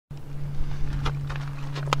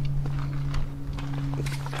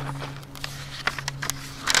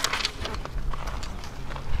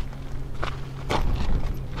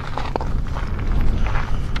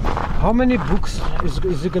How many books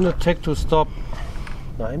is it gonna take to stop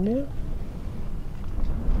 9mm?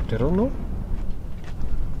 They don't know.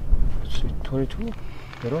 Let's see, 22.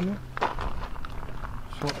 They don't know.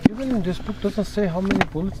 So even in this book doesn't say how many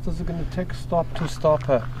bullets does it gonna take to stop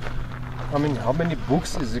her. I mean, how many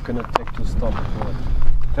books is it gonna take to stop a bullet?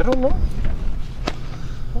 They don't know.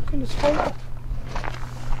 Okay, let's find out.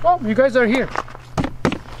 Well, you guys are here.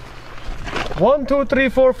 1, 2, 3,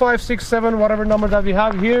 4, 5, 6, 7, whatever number that we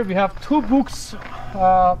have here. We have 2 books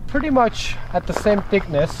pretty much at the same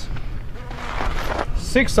thickness.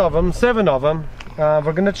 6 of them, 7 of them.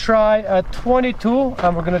 We're gonna try a 22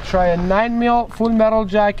 and we're gonna try a 9mm full metal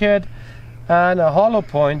jacket and a hollow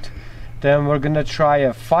point. Then we're gonna try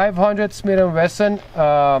a 500 Smith & Wesson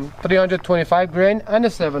 325 grain and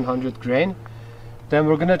a 700 grain. Then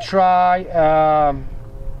we're gonna try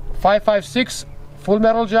 5.56 full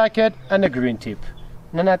metal jacket and a green tip.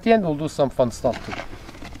 And then at the end we'll do some fun stuff too.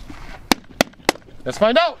 Let's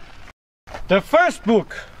find out. The first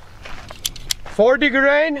book, 40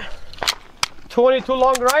 grain 22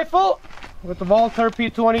 long rifle with the Walther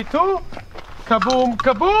P22. Kaboom,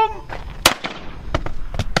 kaboom.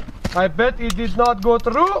 I bet it did not go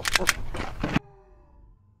through.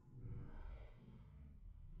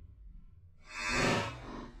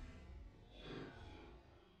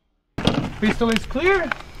 Pistol is clear.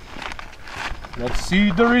 Let's see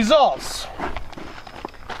the results.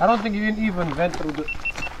 I don't think he even went through the...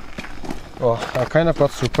 Oh, I kind of got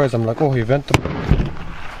surprised. I'm like, oh, he went through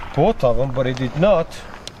both of them, but he did not.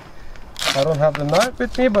 I don't have the knife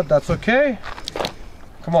with me, but that's okay.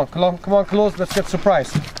 Come on, come on, close. Let's get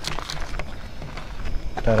surprised.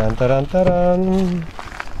 Ta-ran, ta-ran, ta-ran.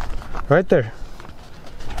 Right there.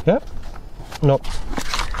 Yep. Nope.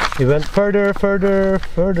 He went further, further,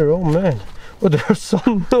 further. Oh man. Oh, there are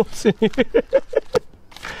some notes in here.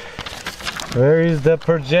 Where is the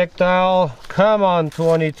projectile? Come on,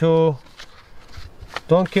 22.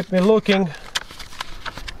 Don't keep me looking.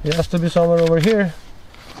 It has to be somewhere over here.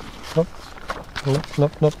 Nope. Nope,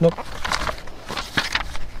 nope, nope, nope.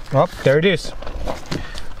 Oh, there it is.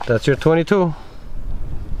 That's your 22.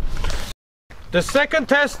 The second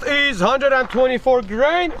test is 124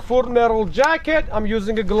 grain full metal jacket. I'm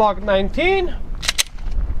using a Glock 19.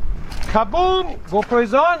 Kaboom! GoPro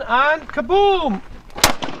is on and kaboom!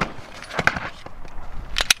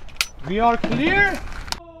 We are clear.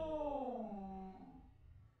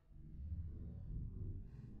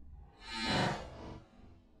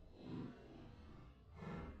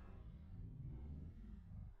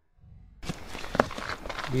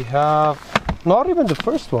 We have not even the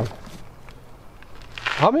first one.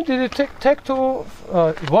 How many did it take to...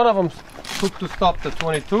 one of them took to stop the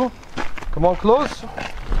 22. Come on, close.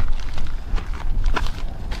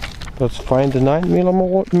 Let's find the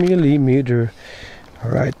 9mm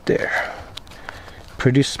right there.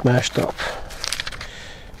 Pretty smashed up.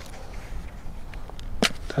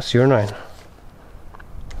 That's your 9.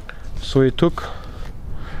 So it took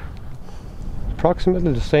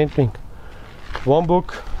approximately the same thing. One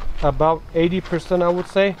book, about 80% I would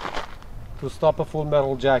say, to stop a full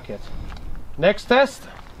metal jacket. Next test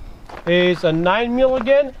is a 9mm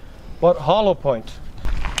again, but hollow point.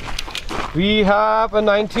 We have a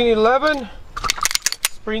 1911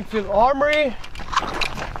 Springfield Armory.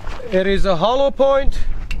 It is a hollow point,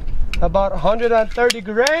 about 130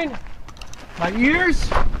 grain. My ears,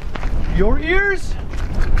 your ears.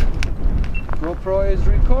 GoPro is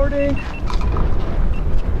recording.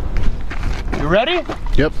 You ready?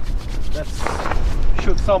 Yep. Let's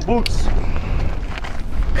shoot some boots.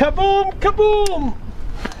 Kaboom, kaboom!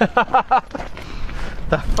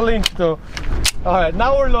 The flinch though. Alright,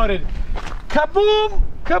 now we're loaded. Kaboom,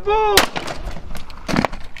 kaboom!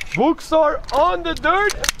 Books are on the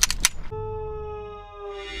dirt.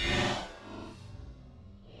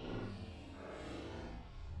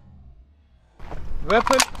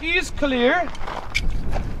 Weapon is clear.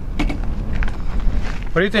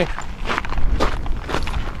 What do you think?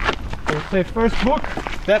 We'll say first book,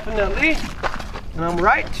 definitely. And I'm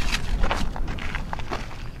right.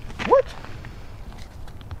 What?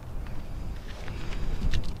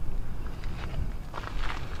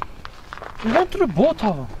 We went through both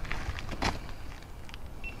of them.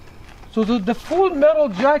 So the full metal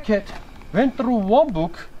jacket went through one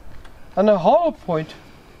book and a hollow point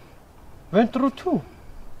went through 2.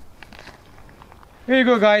 Here you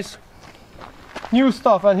go, guys. New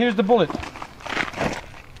stuff, and here's the bullet.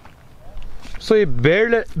 So he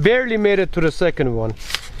barely made it to the second one.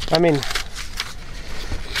 I mean,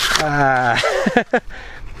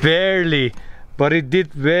 barely, but it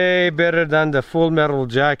did way better than the full metal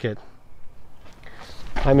jacket.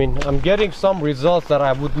 I mean, I'm getting some results that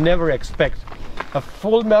I would never expect. A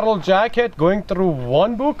full metal jacket going through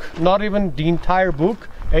one book, not even the entire book,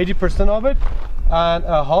 80% of it, and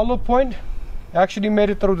a hollow point actually made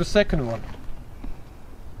it through the second one.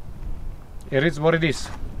 It is what it is.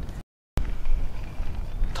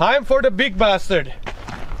 Time for the big bastard.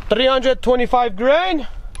 325 grain,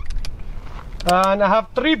 and I have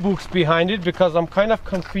 3 books behind it because I'm kind of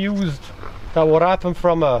confused that what happened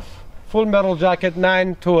from a full metal jacket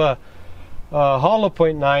 9 to a hollow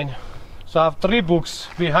point 9. So I have 3 books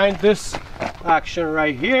behind this action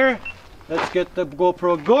right here. Let's get the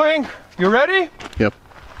GoPro going. You ready? Yep.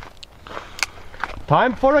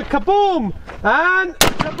 Time for a kaboom and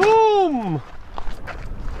kaboom.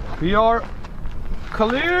 We are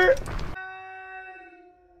clear.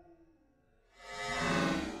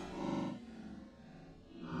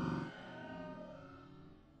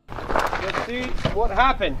 Let's see what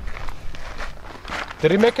happened.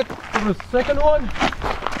 Did he make it to the second one?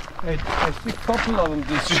 I see a couple of them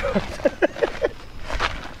this shot.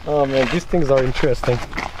 Oh man, these things are interesting.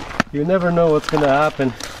 You never know what's gonna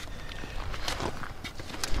happen.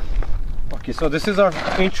 Okay, so this is our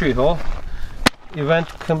entry hole. It went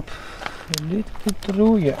completely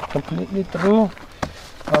through, yeah, completely through.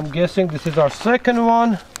 I'm guessing this is our second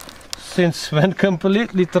one, since went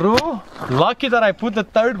completely through. Lucky that I put the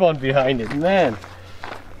third one behind it, man.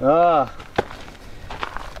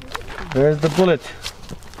 There's the bullet.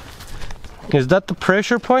 Is that the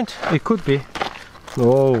pressure point? It could be.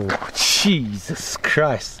 Oh, Jesus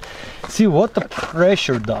Christ. See what the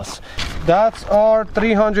pressure does. That's our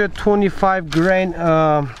 325 grain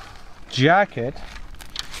jacket.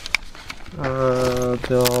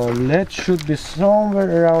 The lead should be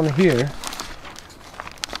somewhere around here.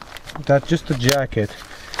 That's just the jacket.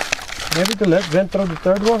 Maybe the lead went through the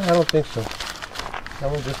third one? I don't think so.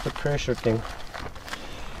 That was just the pressure thing.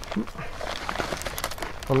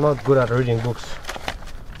 I'm not good at reading books,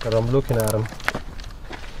 but I'm looking at them.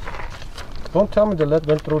 Don't tell me the lead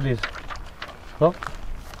went through these. No,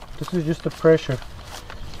 this is just the pressure.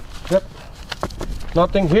 Yep,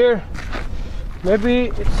 nothing here. Maybe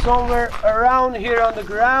it's somewhere around here on the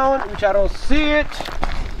ground, which I don't see it.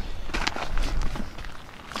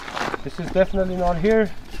 This is definitely not here.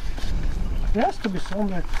 It has to be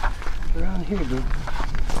somewhere around here, dude.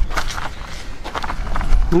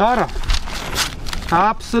 Nada.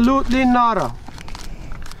 Absolutely nada.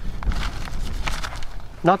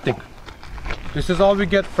 Nothing. This is all we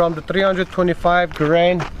get from the 325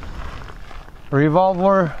 grain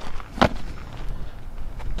revolver.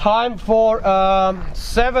 Time for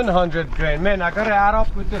 700 grain. Man, I gotta add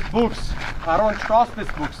up with these books. I don't trust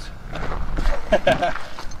these books.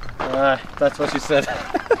 That's what she said.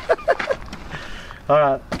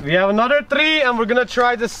 Alright, we have another 3 and we're gonna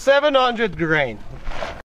try the 700 grain.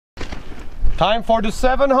 Time for the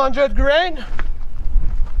 700 grain.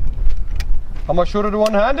 I'm gonna shoot it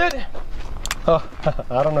one-handed. Oh,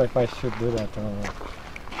 I don't know if I should do that.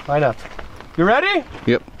 Why not? You ready?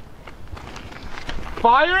 Yep.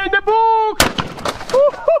 Fire in the book!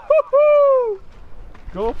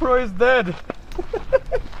 GoPro is dead.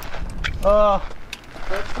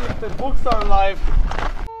 Let's see if the books are alive.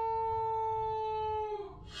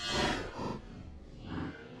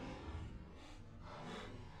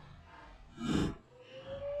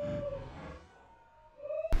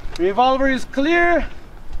 Revolver is clear.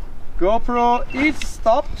 GoPro is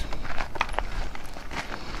stopped.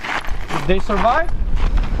 Did they survive?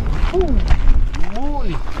 Holy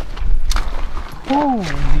moly.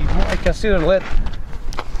 Holy moly. I can see the lead.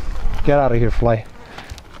 Get out of here, fly.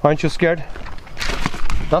 Aren't you scared?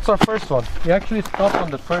 That's our first one. We actually stopped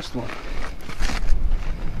on the first one.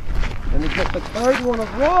 Let me get the third one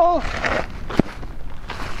as well.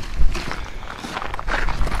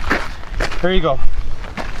 Here you go.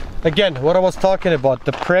 Again, what I was talking about,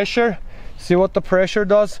 the pressure. See what the pressure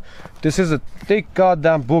does? This is a thick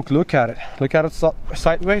goddamn book. Look at it. Look at it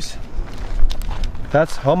sideways.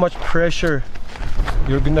 That's how much pressure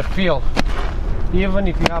you're gonna feel, even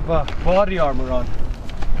if you have a body armor on.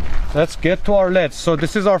 Let's get to our leads. So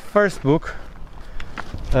this is our first book,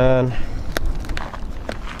 and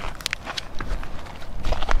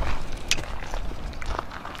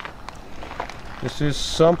this is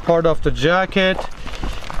some part of the jacket.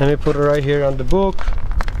 Let me put it right here on the book,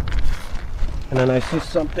 and then I see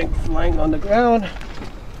something flying on the ground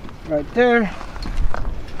right there.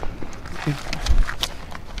 It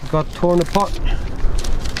got torn apart.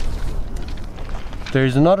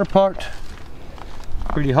 There's another part,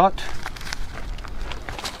 pretty hot.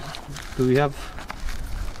 Do we have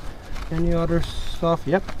any other stuff?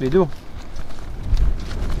 Yep, we do.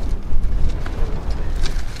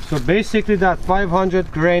 So basically that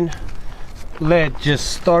 500 grain lead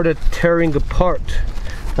just started tearing apart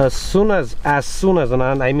as soon as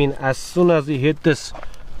and I mean as soon as it hit this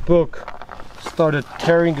book, started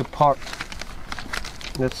tearing apart.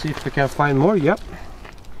 Let's see if we can find more. Yep,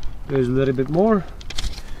 there's a little bit more,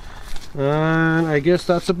 and I guess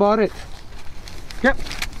that's about it. Yep.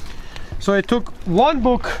 So it took one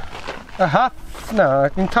book,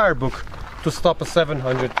 entire book to stop a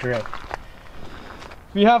 700 grain.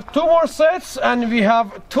 We have two more sets and we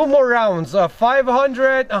have two more rounds.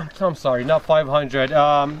 500, I'm sorry, not 500.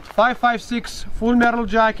 556 full metal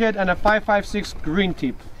jacket and a 556 green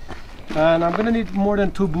tip. And I'm gonna need more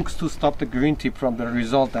than two books to stop the green tip from the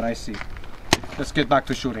result that I see. Let's get back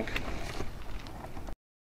to shooting.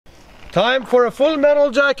 Time for a full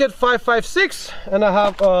metal jacket 556, and I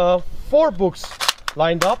have 4 books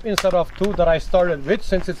lined up instead of 2 that I started with,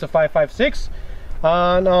 since it's a 556.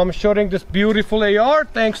 And I'm shooting this beautiful AR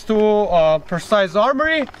thanks to Precise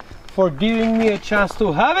Armory for giving me a chance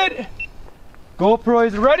to have it. GoPro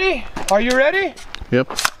is ready. Are you ready?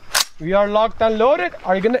 Yep. We are locked and loaded.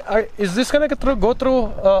 Are you gonna? Is this gonna go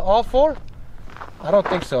through all 4? I don't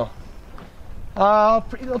think so.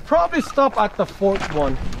 It'll probably stop at the 4th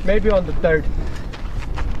one, maybe on the 3rd.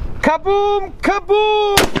 Kaboom!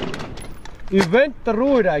 Kaboom! It went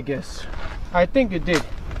through it, I guess. I think it did.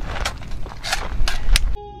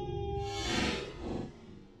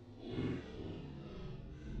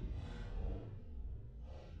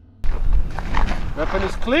 Weapon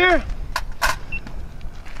is clear.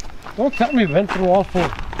 Don't tell me it went through all 4.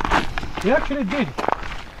 It actually did.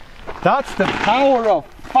 That's the power of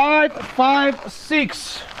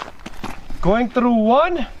 556. Going through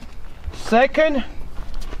 1, 2nd,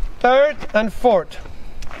 3rd, and 4th.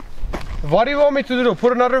 What do you want me to do?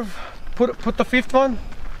 Put another, put the 5th one?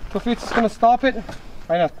 The 5th is gonna stop it?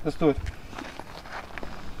 Why not? Let's do it.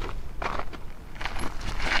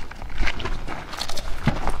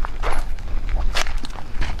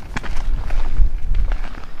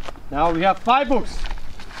 Now we have 5 books.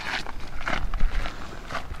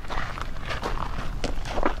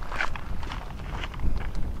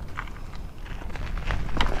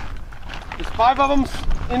 Is 5 of them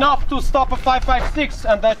enough to stop a 556,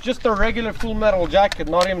 and that's just a regular full metal jacket,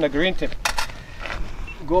 not even a green tip.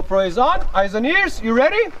 GoPro is on, eyes and ears, you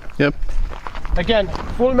ready? Yep. Again,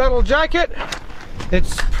 full metal jacket.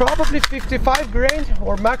 It's probably 55 grain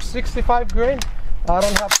or max 65 grain. I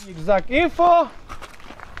don't have the exact info.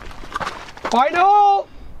 Final!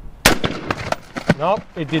 Nope,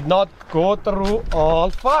 it did not go through all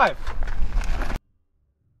 5.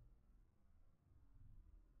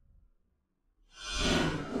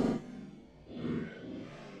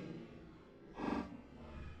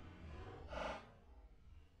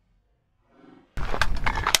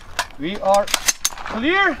 We are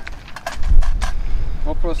clear.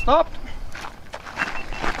 GoPro stopped.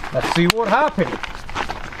 Let's see what happened.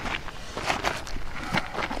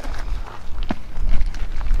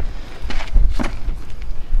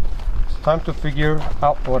 Time to figure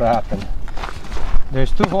out what happened.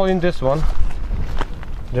 There's 2 holes in this one.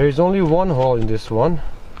 There is only 1 hole in this one.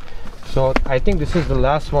 So I think this is the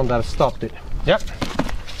last one that stopped it. Yep.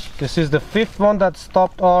 This is the 5th one that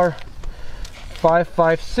stopped our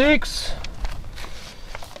 556.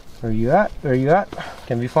 Where you at? Where you at?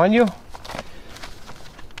 Can we find you?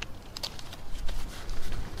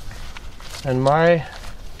 And my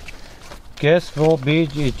guess will be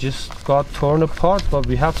it just got torn apart, but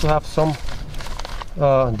we have to have some.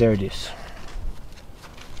 There it is.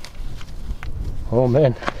 Oh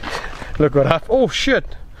man, look what happened. Oh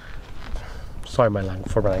shit, sorry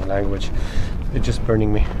for my language, it's just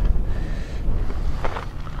burning me.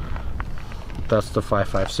 That's the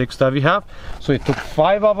 556 that we have. So it took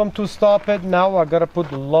 5 of them to stop it. Now I gotta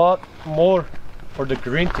put a lot more for the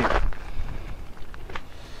green tip.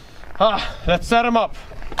 Let's set them up.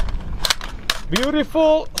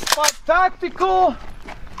 Beautiful, spectacular.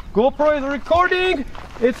 GoPro is recording.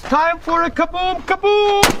 It's time for a kaboom,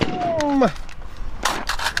 kaboom.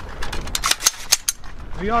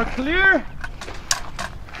 We are clear.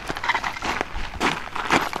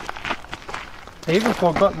 I even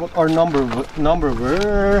forgot what our number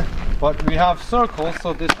were, but we have circles,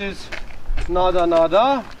 so this is nada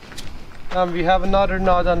nada, and we have another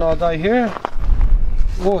nada nada here.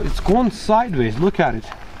 Oh, it's going sideways, look at it.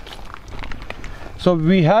 So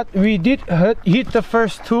we did hit the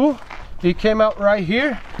first 2. It came out right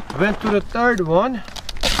here, went to the 3rd one.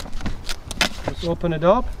 Let's open it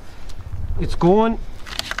up. It's going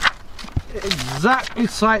exactly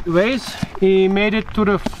sideways. He made it to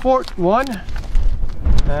the 4th one,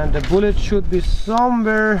 and the bullet should be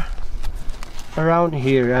somewhere around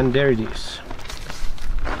here, and there it is.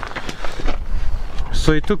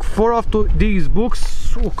 So he took 4 of these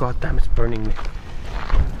books. Oh god damn, it's burning me.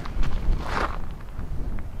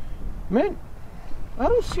 Man, I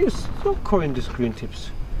don't see a steel core in these green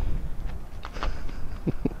tips.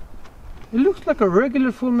 It looks like a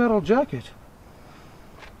regular Full Metal Jacket.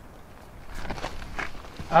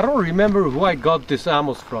 I don't remember who I got this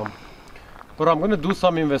ammo from, but I'm gonna do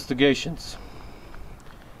some investigations.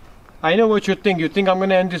 I know what you think. You think I'm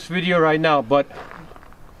gonna end this video right now, but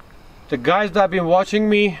the guys that have been watching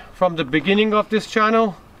me from the beginning of this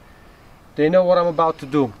channel, they know what I'm about to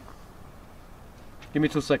do. Give me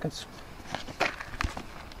 2 seconds.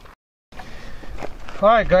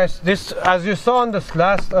 Alright guys, this, as you saw on this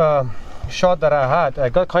last shot that I had, I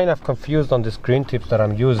got kind of confused on this green tips that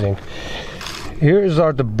I'm using. Here's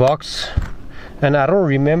are the box, and I don't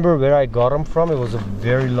remember where I got them from. It was a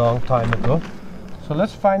very long time ago. So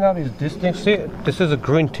let's find out, is this thing, see, this is a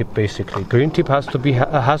green tip basically. Green tip has to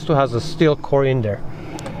has a steel core in there.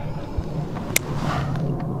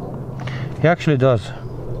 It actually does.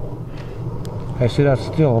 I see that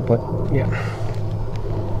steel, but yeah.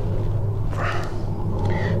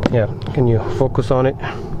 Yeah, can you focus on it?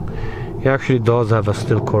 It actually does have a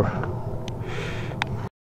steel core.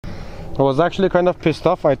 I was actually kind of pissed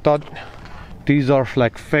off. I thought these are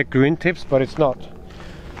like fake green tips, but it's not.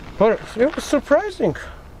 But it was surprising.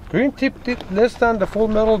 Green tip did less than the Full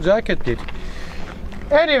Metal Jacket did.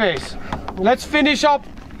 Anyways, let's finish up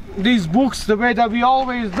these books the way that we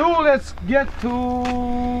always do. Let's get to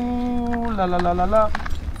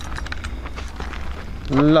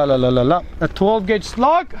a 12 gauge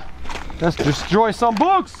slug. Let's destroy some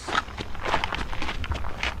books.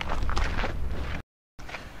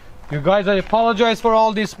 You guys, I apologize for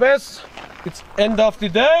all this mess. It's end of the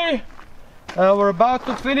day. We're about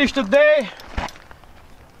to finish the day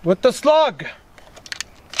with the slug.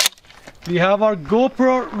 We have our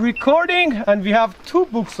GoPro recording, and we have 2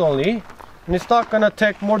 books only, and it's not gonna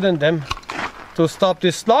take more than them to stop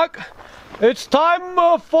this slug. It's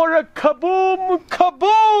time for a kaboom,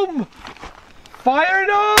 kaboom! Fire it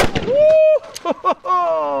up!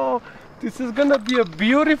 Woo! This is gonna be a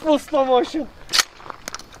beautiful slow motion,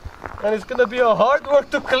 and it's gonna be a hard work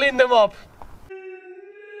to clean them up.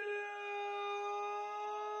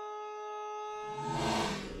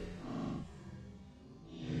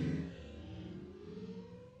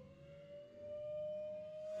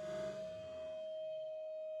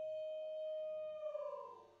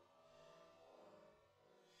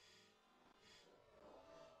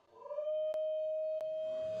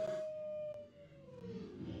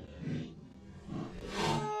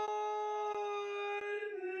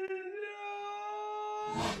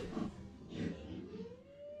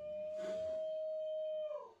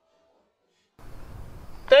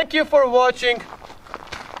 Thank you for watching.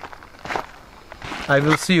 I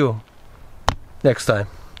will see you next time.